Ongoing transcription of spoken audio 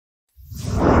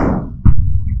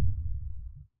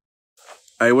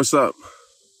Hey, what's up?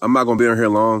 I'm not going to be on here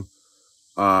long.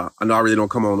 I know I really don't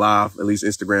come on live, at least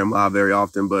Instagram live very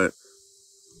often, but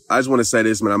I just want to say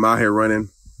this, man. I'm out here running.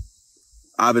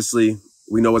 Obviously,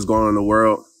 we know what's going on in the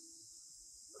world.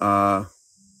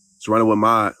 Just running with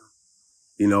my,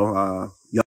 young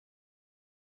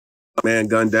man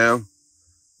gunned down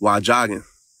while jogging.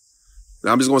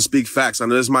 And I'm just going to speak facts. I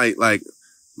know this might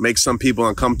make some people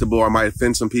uncomfortable or might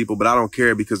offend some people, but I don't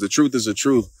care because the truth is the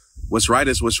truth. What's right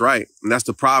is what's right. And that's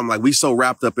the problem. We so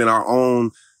wrapped up in our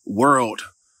own world.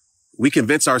 We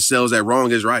convince ourselves that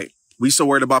wrong is right. We so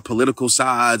worried about political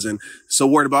sides and so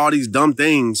worried about all these dumb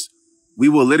things. We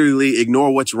will literally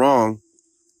ignore what's wrong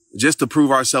just to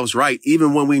prove ourselves right,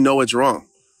 even when we know it's wrong.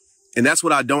 And that's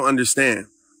what I don't understand.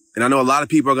 And I know a lot of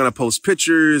people are going to post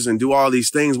pictures and do all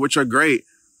these things, which are great.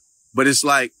 But it's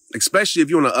especially if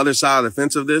you're on the other side of the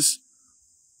fence of this,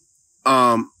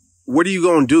 what are you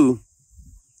going to do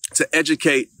to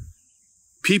educate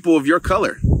people of your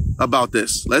color about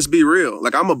this? Let's be real.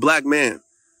 I'm a black man.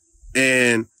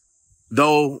 And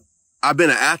though I've been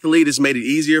an athlete, it's made it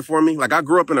easier for me. I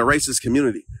grew up in a racist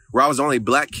community where I was the only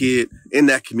black kid in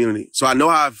that community. So I know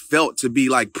how I felt to be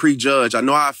prejudged. I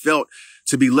know how I felt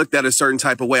to be looked at a certain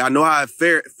type of way. I know how I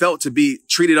felt to be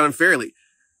treated unfairly,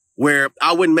 where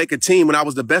I wouldn't make a team when I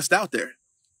was the best out there.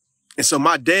 And so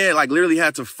my dad literally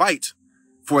had to fight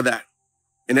for that.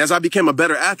 And as I became a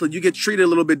better athlete, you get treated a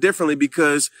little bit differently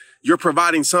because you're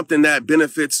providing something that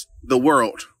benefits the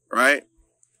world, right?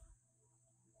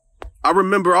 I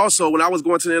remember also when I was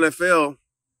going to the NFL,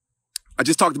 I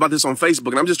just talked about this on Facebook,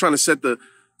 and I'm just trying to set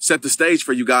the stage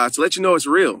for you guys to let you know it's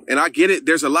real. And I get it.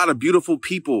 There's a lot of beautiful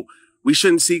people. We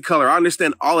shouldn't see color. I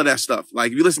understand all of that stuff.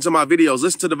 If you listen to my videos,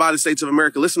 listen to Divided States of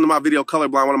America, listen to my video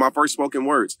Colorblind, one of my first spoken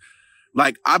words.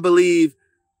 I believe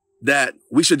that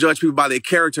we should judge people by their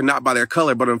character, not by their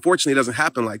color. But unfortunately, it doesn't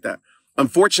happen like that.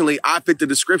 Unfortunately, I fit the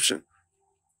description.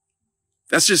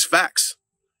 That's just facts.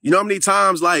 You know how many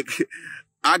times, I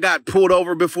got pulled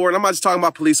over before, and I'm not just talking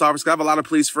about police officers, 'cause I have a lot of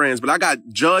police friends, but I got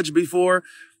judged before,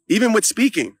 even with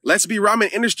speaking. Let's be real, I'm in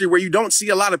an industry where you don't see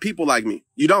a lot of people like me.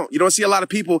 You don't see a lot of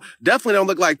people, definitely don't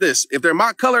look like this. If they're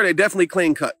my color, they're definitely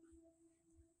clean cut.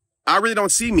 I really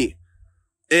don't see me.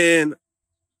 And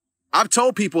I've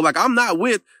told people, I'm not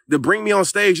with the bring me on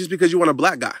stage just because you want a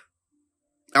black guy.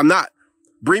 I'm not.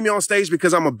 Bring me on stage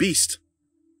because I'm a beast.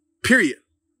 Period.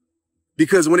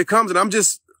 Because when it comes, and I'm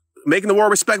just making the world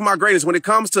respect my greatness, when it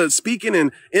comes to speaking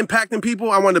and impacting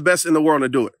people, I'm one of the best in the world to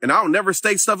do it. And I don't never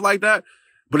state stuff like that,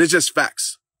 but it's just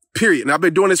facts. Period. And I've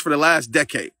been doing this for the last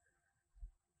decade.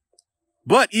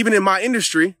 But even in my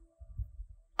industry,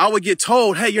 I would get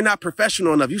told, hey, you're not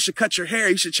professional enough. You should cut your hair.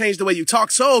 You should change the way you talk.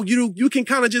 So you can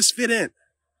kind of just fit in.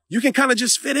 You can kind of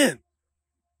just fit in.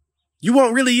 You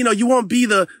won't really, you won't be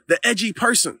the edgy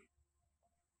person.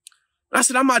 I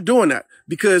said, I'm not doing that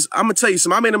because I'm going to tell you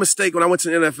something. I made a mistake when I went to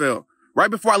the NFL.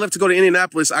 Right before I left to go to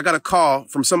Indianapolis, I got a call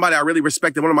from somebody I really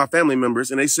respected, one of my family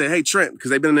members. And they said, hey, Trent, because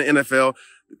they've been in the NFL.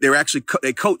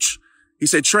 They coach. He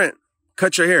said, Trent,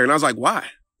 cut your hair. And I was like,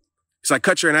 why? He's like,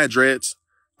 cut your hair. And I had dreads.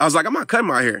 I was like, I'm not cutting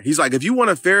my hair. He's like, if you want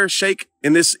a fair shake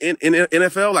in this in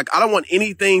NFL, I don't want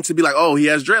anything to be oh, he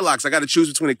has dreadlocks. I got to choose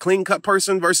between a clean cut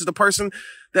person versus the person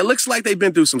that looks like they've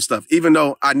been through some stuff, even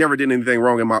though I never did anything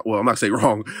wrong I'm not saying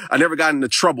wrong. I never got into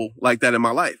trouble like that in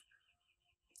my life.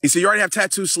 He said, you already have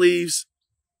tattoo sleeves.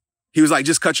 He was like,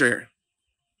 just cut your hair.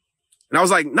 And I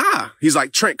was like, nah. He's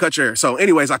like, Trent, cut your hair. So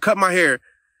anyways, I cut my hair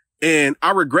and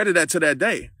I regretted that to that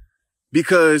day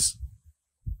because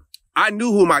I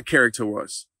knew who my character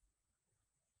was.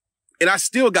 And I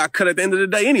still got cut at the end of the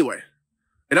day anyway.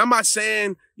 And I'm not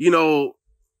saying, the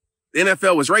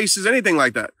NFL was racist, anything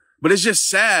like that. But it's just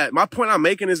sad. My point I'm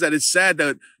making is that it's sad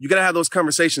that you got to have those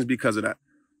conversations because of that.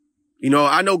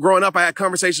 I know growing up, I had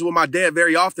conversations with my dad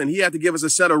very often. He had to give us a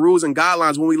set of rules and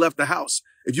guidelines when we left the house.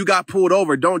 If you got pulled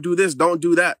over, don't do this, don't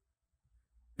do that.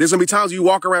 There's going to be times you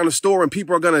walk around the store and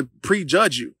people are going to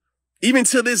prejudge you. Even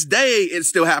to this day, it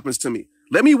still happens to me.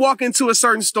 Let me walk into a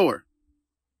certain store.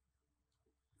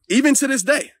 Even to this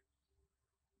day.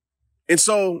 And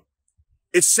so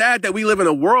it's sad that we live in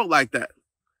a world like that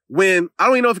when I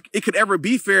don't even know if it could ever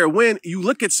be fair when you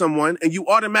look at someone and you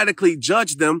automatically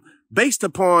judge them based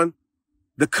upon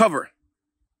the cover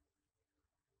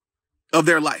of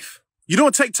their life. You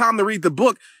don't take time to read the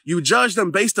book. You judge them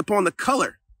based upon the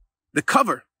cover,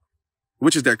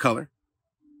 which is their color,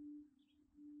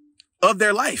 of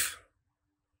their life.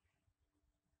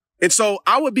 And so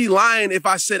I would be lying if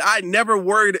I said I never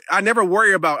worry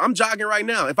about, I'm jogging right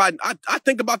now. If I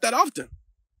think about that often.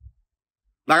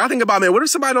 I think about, man, what if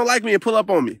somebody don't like me and pull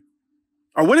up on me?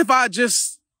 Or what if I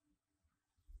just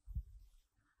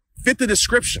fit the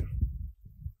description?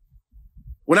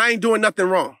 when I ain't doing nothing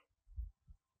wrong.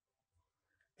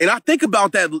 And I think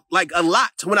about that like a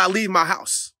lot when I leave my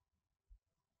house.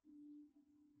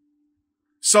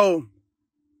 So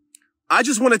I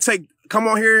just want to come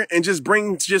on here and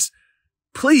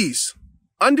please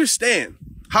understand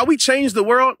how we change the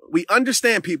world. We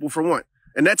understand people for one.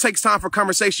 And that takes time for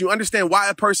conversation. You understand why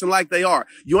a person like they are.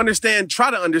 You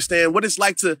try to understand what it's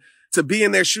like to be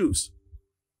in their shoes.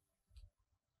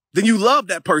 Then you love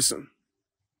that person.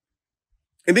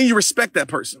 And then you respect that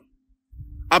person.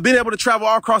 I've been able to travel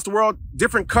all across the world,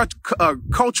 different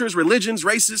cultures, religions,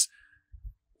 races.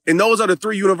 And those are the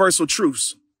 3 universal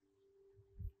truths.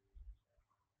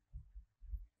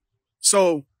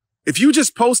 So if you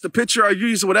just post a picture or you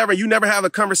use whatever, you never have a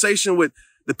conversation with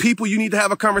the people you need to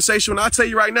have a conversation with, I'll tell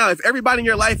you right now, if everybody in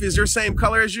your life is your same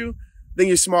color as you, then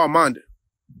you're small-minded.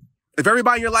 If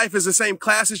everybody in your life is the same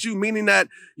class as you, meaning that,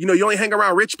 you only hang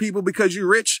around rich people because you're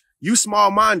rich, you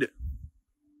small-minded.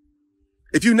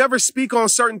 If you never speak on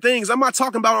certain things, I'm not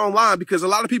talking about online because a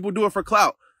lot of people do it for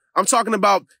clout. I'm talking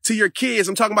about to your kids.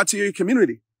 I'm talking about to your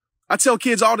community. I tell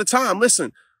kids all the time,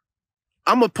 listen,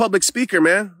 I'm a public speaker,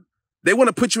 man. They want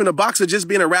to put you in a box of just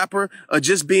being a rapper or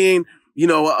just being,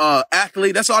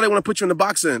 athlete. That's all they want to put you in the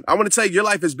box in. I want to tell you, your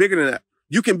life is bigger than that.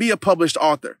 You can be a published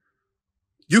author.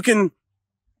 You can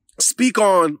speak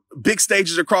on big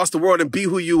stages across the world and be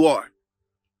who you are.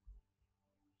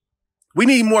 We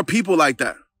need more people like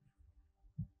that.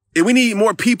 And we need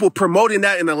more people promoting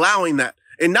that and allowing that.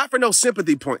 And not for no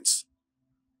sympathy points.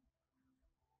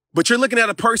 But you're looking at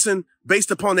a person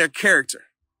based upon their character.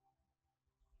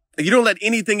 And you don't let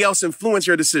anything else influence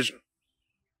your decision.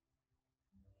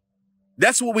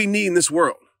 That's what we need in this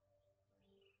world.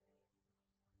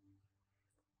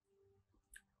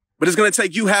 But it's going to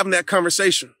take you having that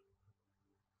conversation.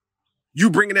 You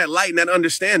bringing that light and that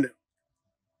understanding.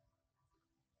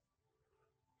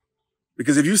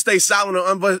 Because if you stay silent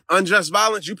on unjust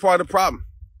violence, you're part of the problem.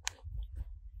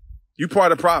 You're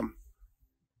part of the problem.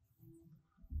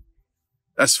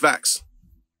 That's facts.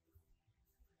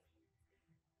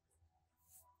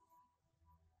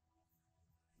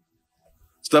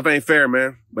 Stuff ain't fair,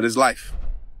 man, but it's life.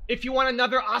 If you want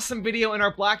another awesome video in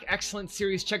our Black Excellence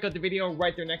series, check out the video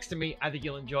right there next to me. I think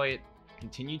you'll enjoy it.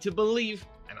 Continue to believe,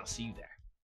 and I'll see you there.